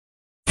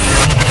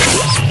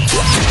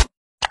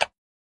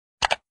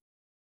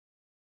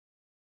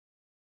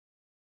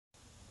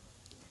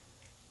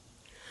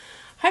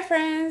Hi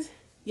friends!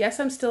 Yes,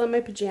 I'm still in my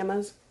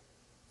pajamas.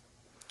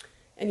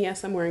 And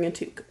yes, I'm wearing a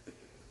toque.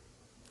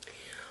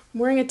 I'm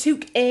wearing a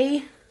toque,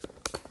 eh?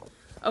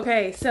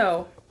 Okay,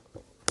 so,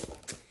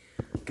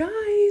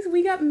 guys,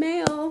 we got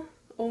mail.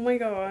 Oh my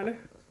god.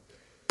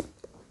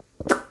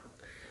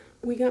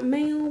 We got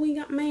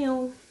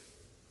mail.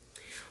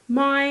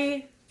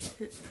 My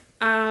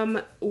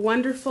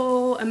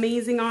wonderful,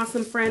 amazing,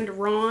 awesome friend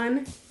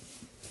Ron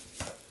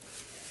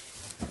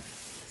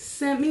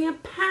sent me a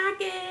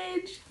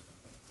package.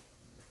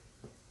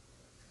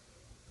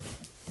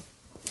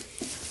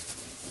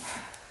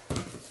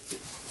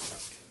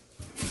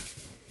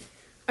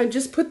 I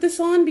just put this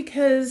on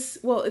because,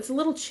 well, it's a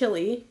little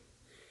chilly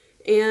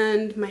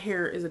and my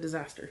hair is a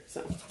disaster,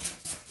 so. Oh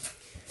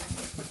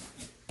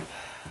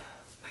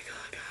my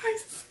god,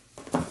 guys.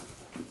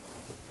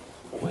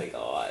 Oh my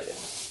god.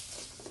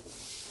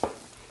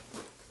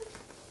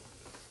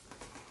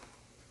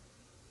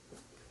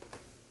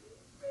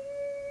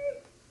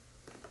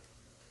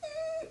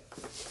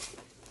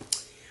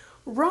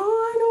 Ron,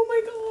 oh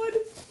my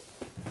god.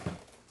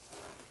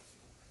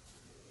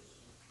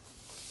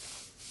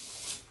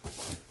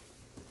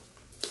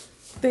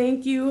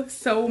 Thank you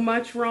so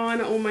much, Ron.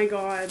 Oh my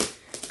god.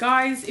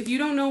 Guys, if you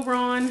don't know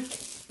Ron,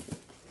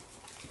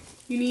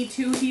 you need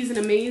to. He's an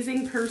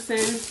amazing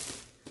person.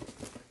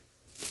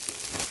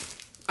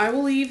 I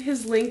will leave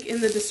his link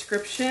in the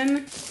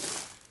description.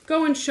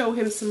 Go and show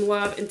him some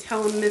love and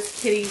tell him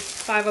Miss Kitty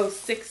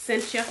 506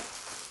 sent you.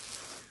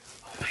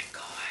 Oh my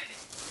god.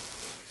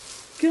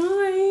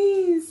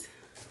 Guys.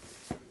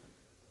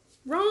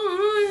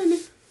 Ron.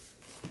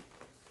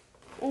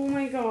 Oh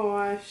my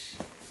gosh.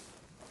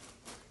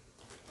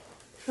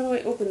 How do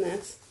I open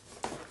this?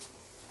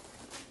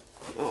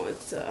 Oh,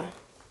 it's,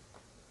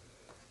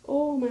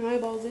 oh, my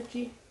eyeball's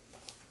itchy.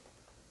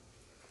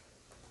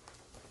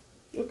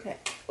 Okay.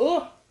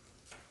 Oh!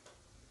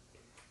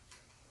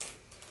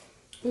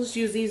 Let's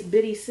use these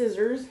bitty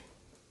scissors.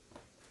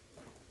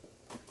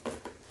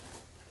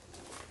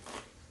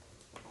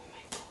 Oh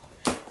my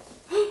god.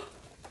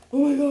 Oh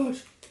my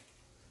gosh.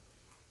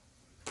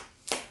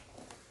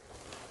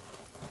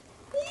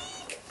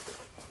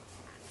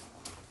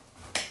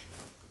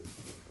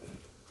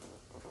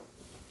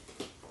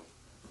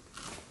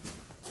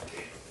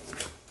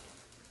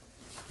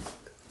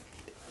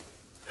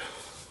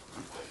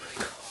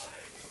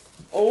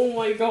 Oh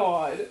my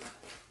god.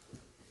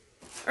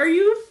 Are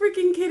you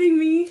freaking kidding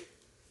me?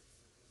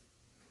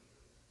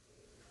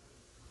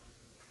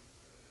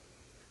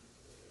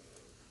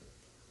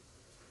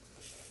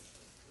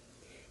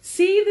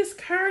 See, this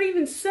card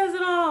even says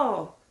it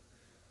all.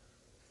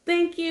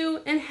 Thank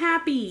you and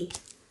happy.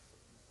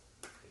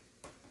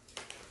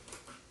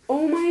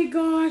 Oh my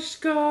gosh,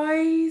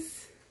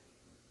 guys.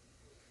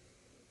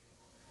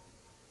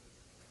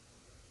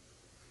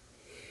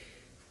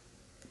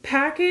 The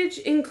package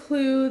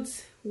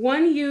includes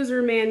one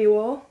user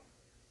manual,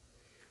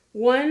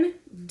 one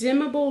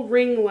dimmable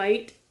ring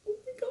light, oh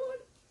my god,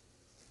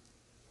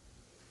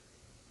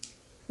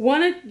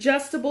 one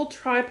adjustable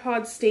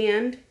tripod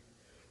stand,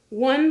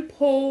 one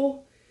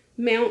pole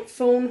mount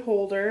phone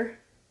holder,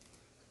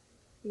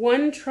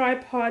 one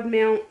tripod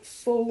mount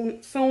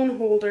phone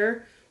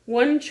holder,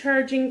 one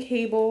charging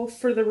cable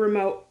for the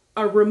remote,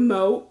 a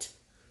remote,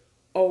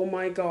 oh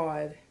my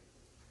god,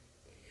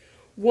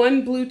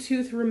 one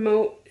Bluetooth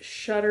remote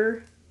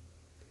shutter,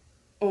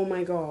 oh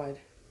my god.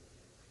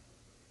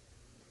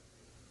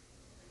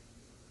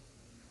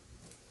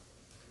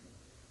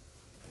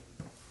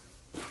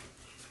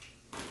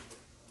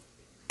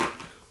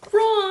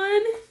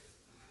 Ron!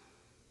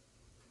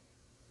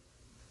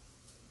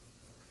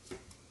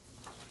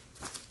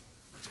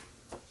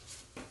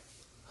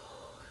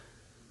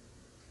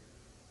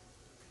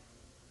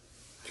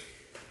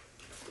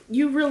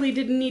 You really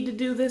didn't need to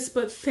do this,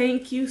 but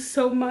thank you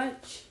so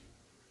much.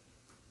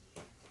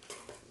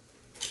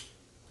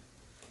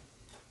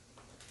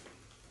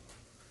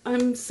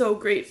 I'm so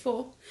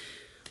grateful.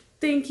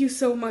 Thank you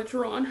so much,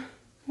 Ron.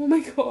 Oh my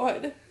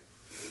god.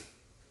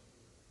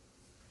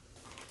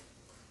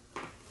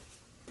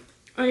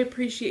 I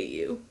appreciate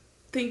you.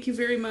 Thank you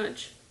very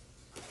much.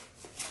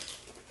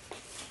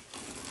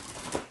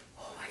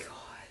 Oh my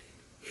god.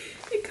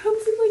 It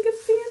comes in like a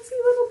fancy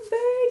little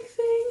bag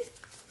thing.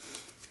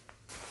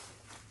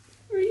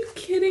 Are you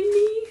kidding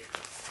me?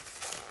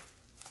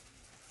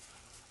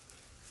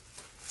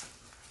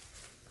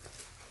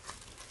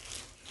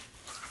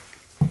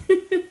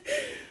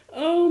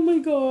 Oh my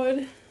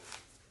god.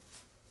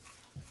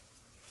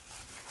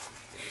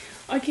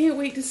 I can't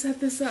wait to set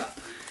this up.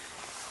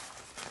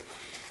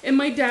 And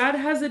my dad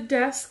has a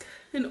desk,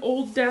 an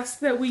old desk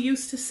that we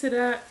used to sit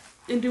at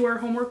and do our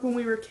homework when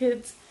we were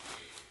kids.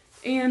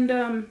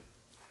 And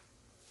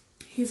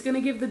he's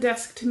gonna give the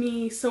desk to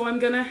me, so I'm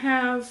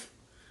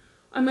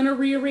gonna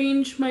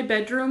rearrange my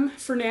bedroom.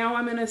 For now,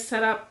 I'm gonna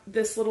set up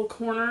this little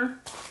corner.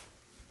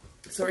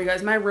 Sorry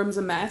guys, my room's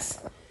a mess.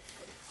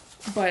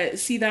 But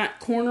see that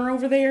corner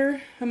over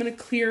there? I'm gonna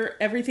clear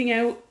everything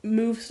out,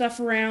 move stuff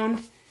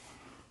around.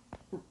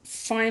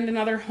 find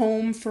another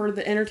home for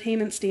the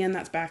entertainment stand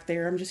that's back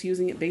there. I'm just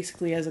using it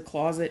basically as a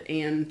closet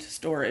and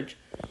storage.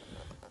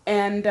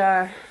 And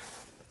I'm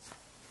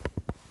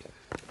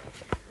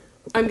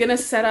going to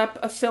set up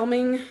a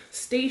filming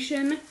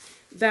station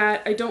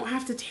that I don't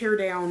have to tear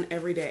down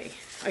every day.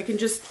 I can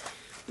just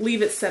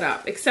leave it set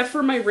up. Except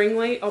for my ring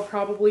light, I'll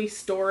probably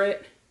store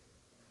it.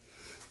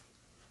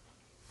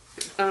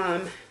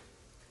 Because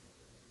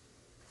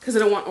I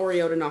don't want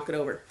Oreo to knock it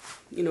over.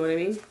 You know what I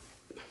mean?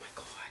 Oh my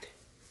God.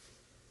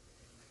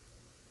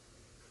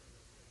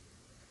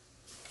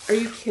 Are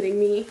you kidding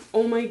me?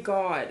 Oh my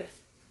God.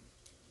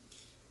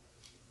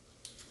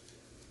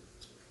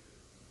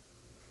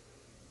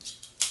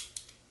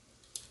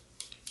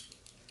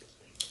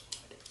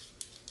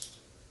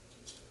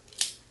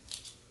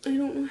 I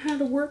don't know how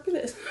to work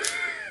this.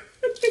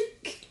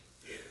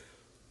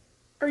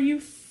 Are you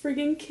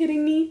friggin'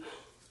 kidding me?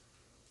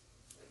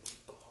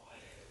 Oh my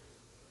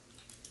God.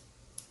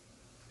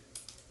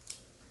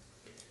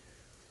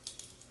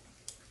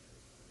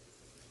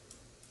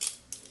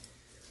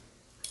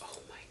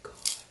 Oh my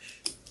gosh.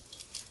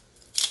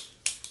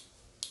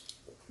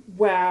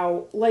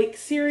 Wow. Like,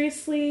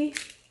 seriously?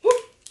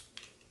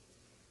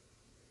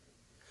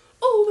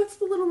 Oh, that's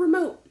the little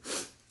remote.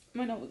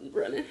 My nose is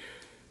running.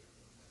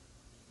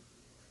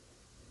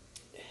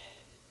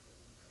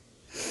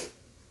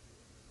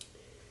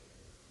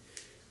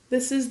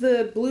 This is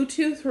the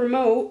Bluetooth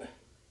remote.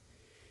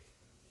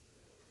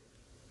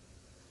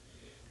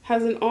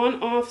 Has an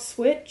on-off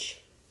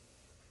switch.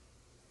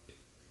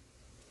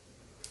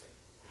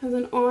 Has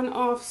an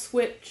on-off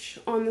switch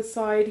on the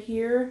side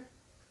here.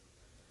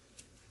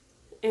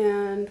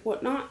 And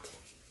whatnot.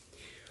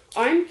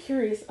 I'm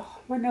curious. Oh,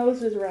 my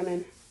nose is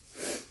running.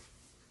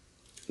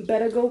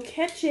 Better go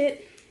catch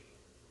it.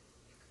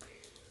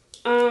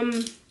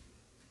 I'm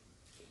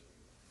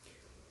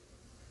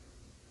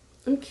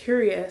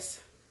curious.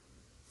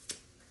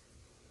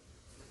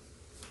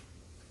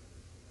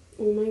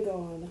 Oh my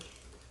God.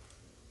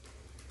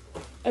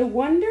 I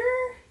wonder.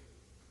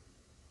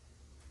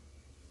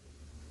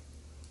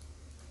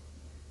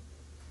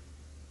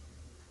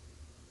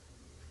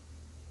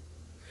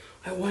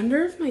 I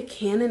wonder if my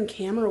Canon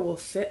camera will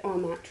fit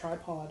on that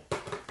tripod.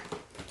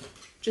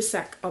 Just a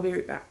sec. I'll be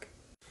right back.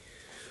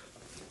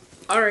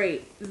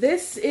 Alright.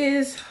 This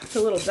is, it's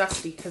a little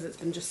dusty because it's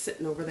been just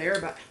sitting over there,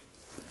 but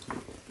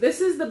this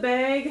is the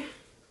bag.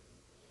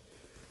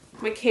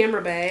 My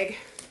camera bag.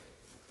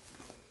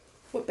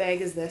 What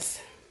bag is this?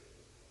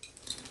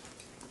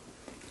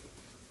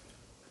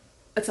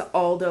 It's an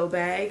Aldo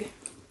bag.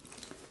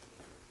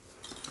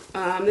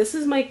 This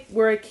is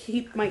where I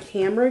keep my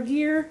camera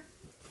gear.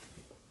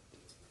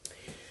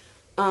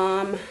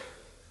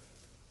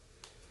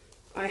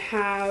 I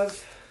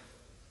have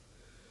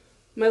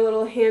my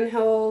little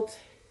handheld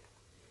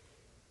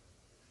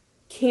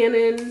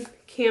Canon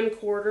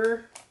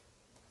camcorder,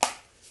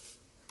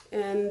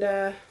 and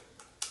it's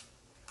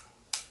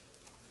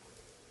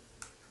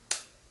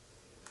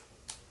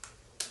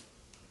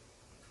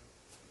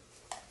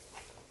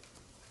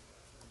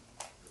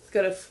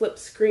got a flip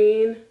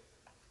screen.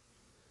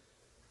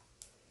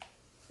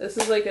 This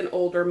is like an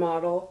older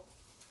model.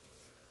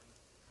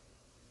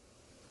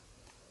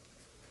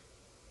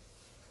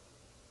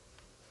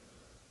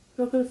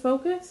 Not gonna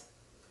focus?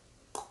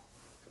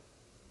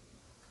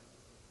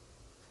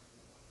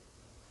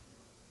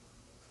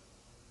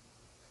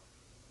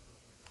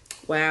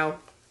 Wow.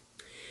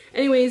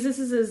 Anyways, this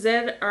is a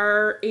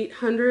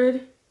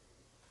ZR800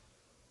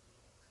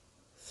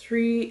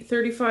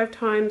 35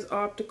 times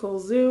optical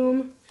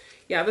zoom.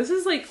 Yeah, this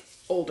is like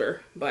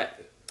older,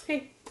 but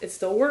hey, it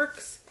still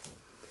works.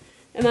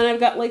 And then I've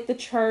got like the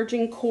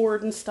charging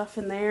cord and stuff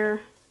in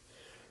there.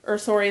 Or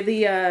sorry,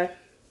 the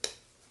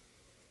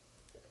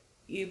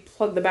you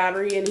plug the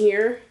battery in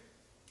here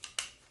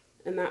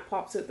and that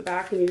pops at the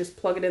back and you just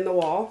plug it in the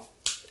wall.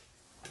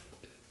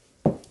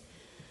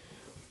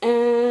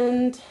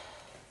 And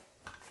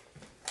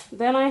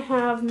then I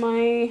have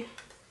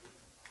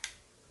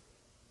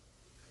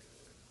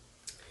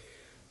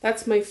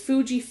that's my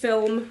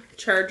Fujifilm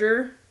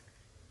charger.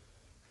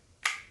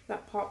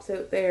 That pops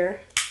out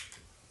there.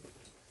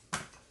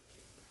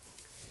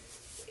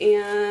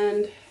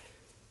 And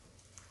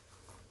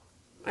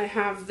I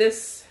have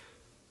this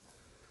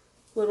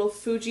little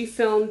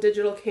Fujifilm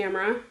digital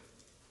camera.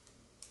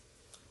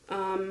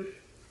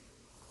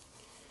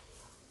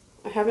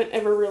 I haven't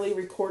ever really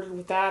recorded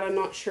with that. I'm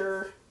not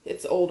sure.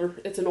 It's older.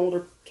 It's an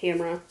older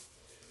camera.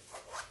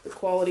 The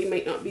quality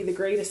might not be the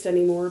greatest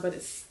anymore, but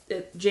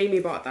Jamie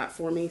bought that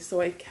for me,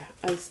 so I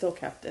still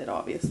kept it,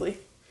 obviously.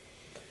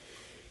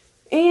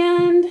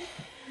 And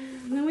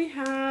then we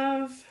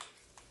have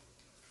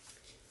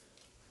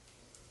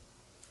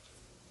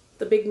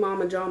the Big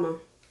Mama Jama.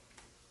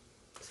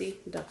 See?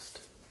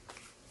 Dust.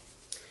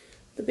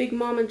 The Big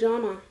Mama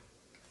Jama.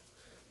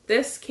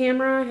 This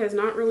camera has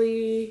not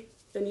really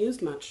been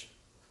used much.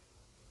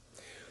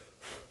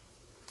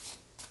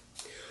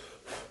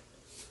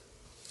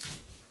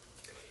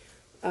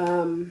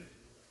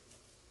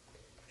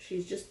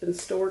 She's just been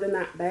stored in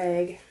that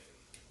bag.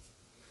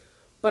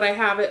 but I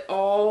have it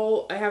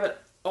all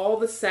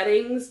the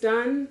settings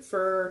done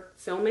for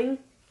filming.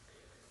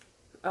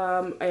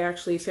 I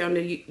actually found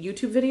a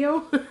YouTube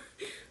video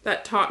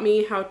that taught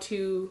me how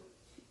to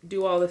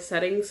do all the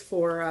settings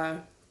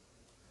for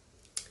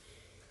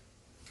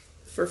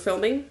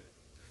filming.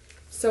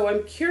 So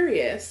I'm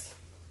curious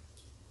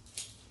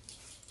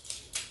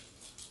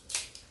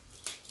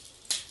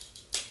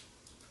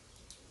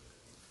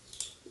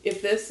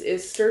if this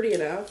is sturdy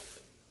enough.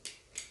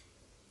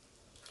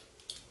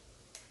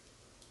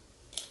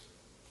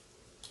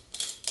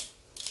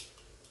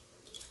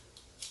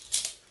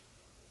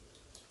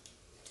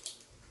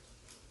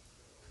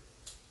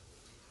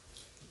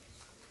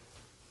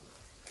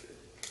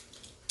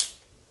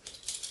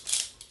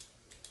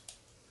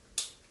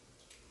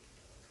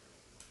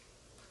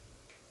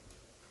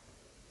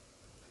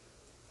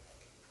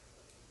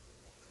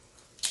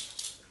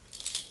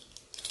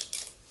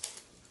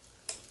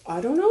 I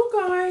don't know,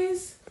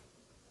 guys.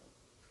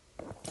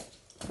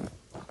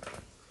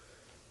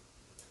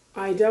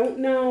 I don't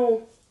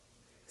know.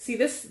 See,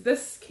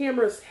 this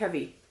camera's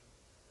heavy.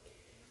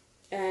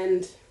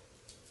 And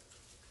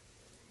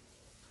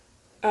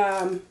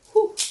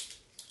whew.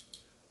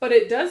 But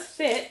it does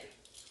fit.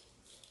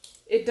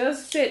 It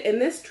does fit,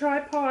 and this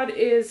tripod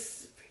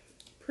is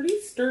pretty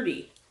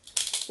sturdy.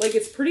 Like,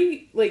 it's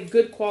pretty, like,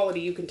 good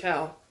quality, you can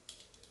tell.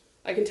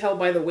 I can tell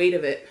by the weight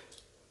of it.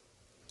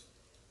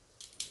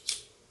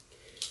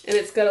 And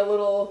it's got a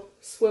little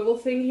swivel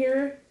thing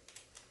here.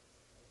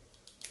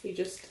 You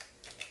just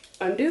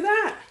undo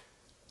that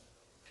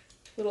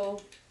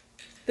little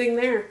thing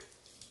there.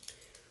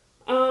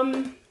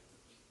 And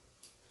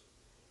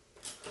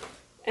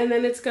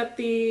then it's got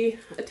the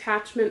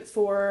attachment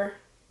for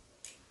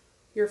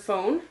your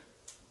phone.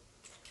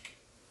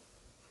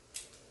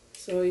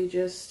 So you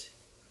just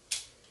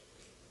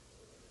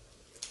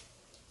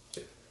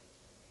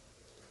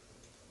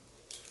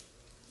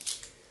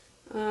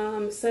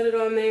set it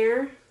on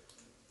there,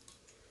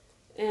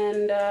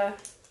 and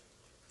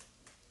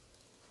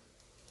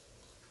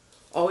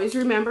always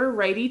remember,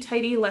 righty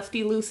tighty,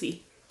 lefty loosey.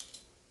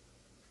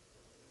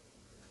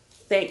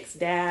 Thanks,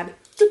 Dad.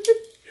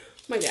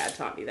 My dad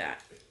taught me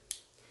that.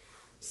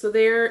 So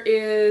there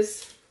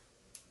is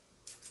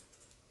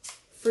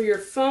for your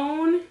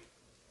phone.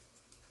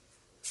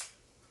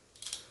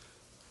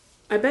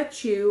 I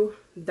bet you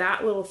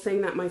that little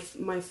thing that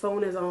my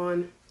phone is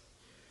on,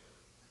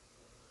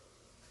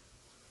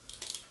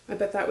 I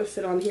bet that would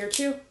fit on here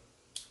too.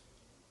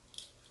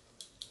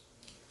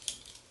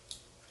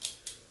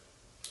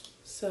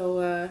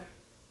 So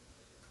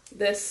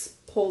this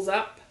pulls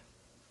up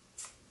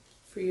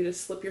for you to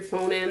slip your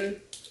phone in,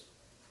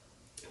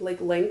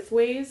 like,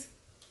 lengthways.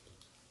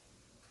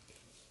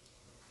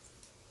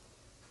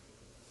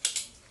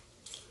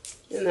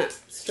 And that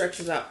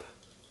stretches up.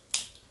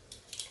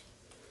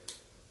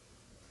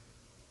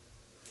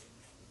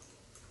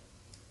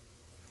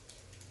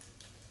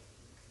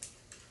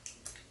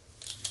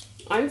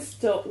 I'm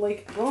still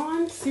like,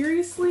 Ron,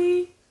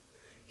 seriously?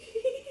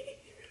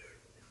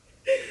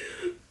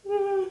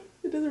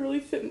 It doesn't really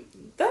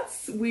fit.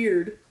 That's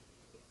weird.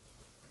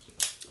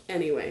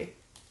 Anyway.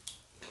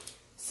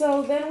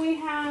 So then we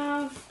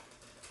have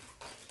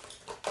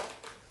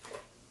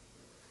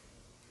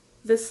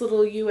this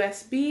little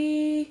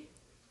USB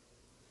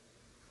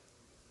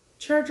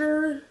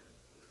charger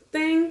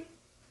thing.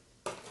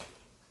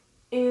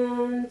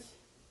 And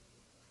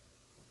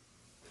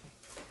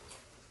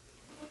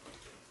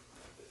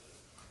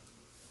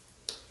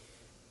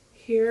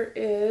here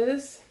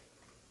is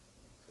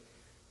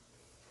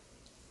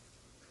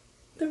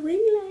the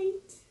ring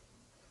light.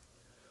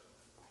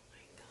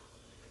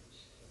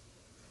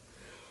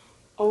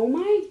 Oh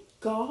my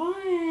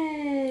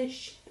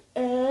gosh.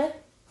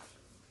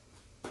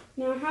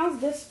 Now how's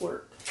this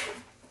work?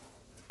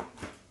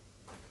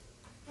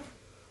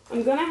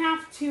 I'm gonna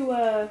have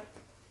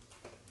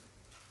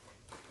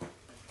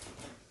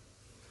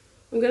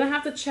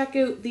to check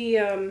out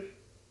the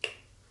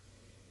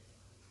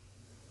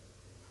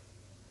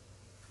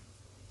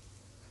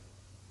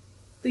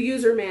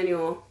user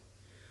manual.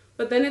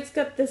 But then it's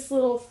got this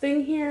little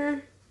thing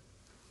here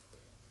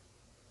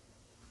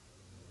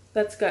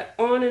that's got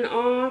on and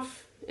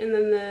off, and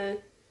then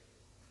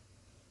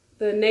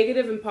the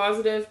negative and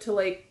positive to,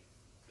 like,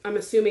 I'm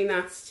assuming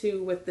that's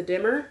to with the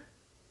dimmer.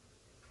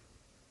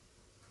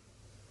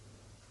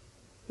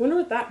 Wonder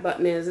what that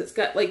button is. It's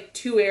got like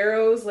two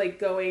arrows, like,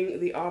 going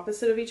the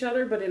opposite of each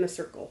other, but in a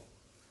circle.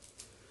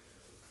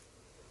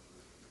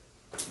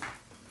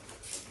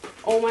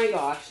 Oh my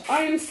gosh,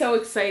 I am so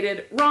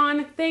excited.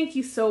 Ron, thank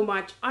you so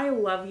much. I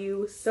love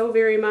you so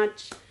very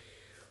much.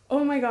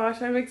 Oh my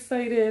gosh, I'm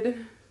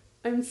excited.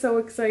 I'm so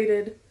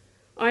excited.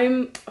 Oh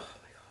my gosh.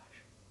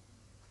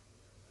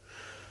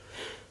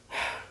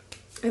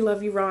 I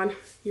love you, Ron.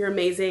 You're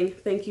amazing.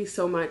 Thank you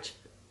so much.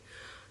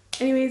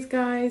 Anyways,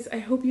 guys, I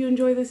hope you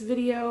enjoy this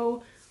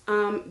video.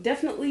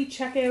 Definitely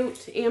check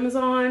out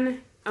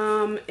Amazon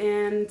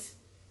and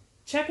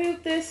check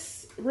out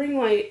this ring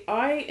light.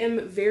 I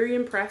am very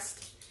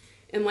impressed.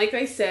 And like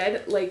I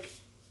said, like,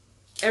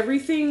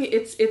 Everything,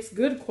 it's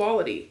good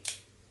quality.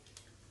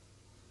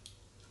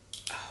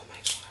 Oh my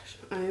gosh,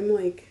 I'm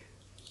like,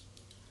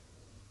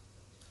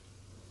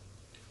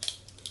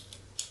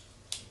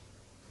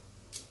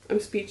 I'm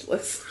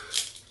speechless.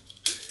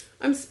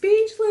 I'm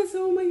speechless,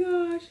 oh my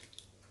gosh.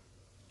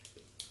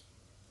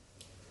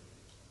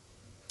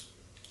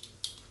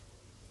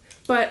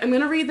 But I'm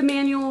going to read the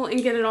manual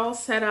and get it all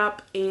set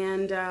up,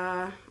 and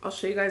I'll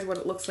show you guys what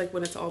it looks like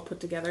when it's all put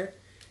together.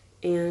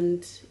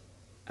 And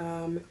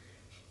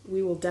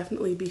we will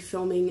definitely be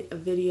filming a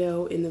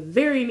video in the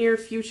very near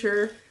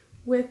future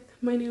with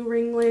my new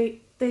ring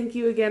light. Thank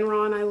you again,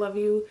 Ron. I love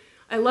you.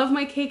 I love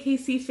my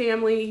KKC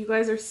family. You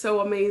guys are so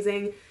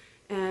amazing.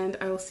 And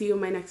I will see you in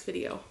my next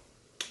video.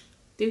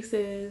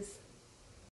 Deuces.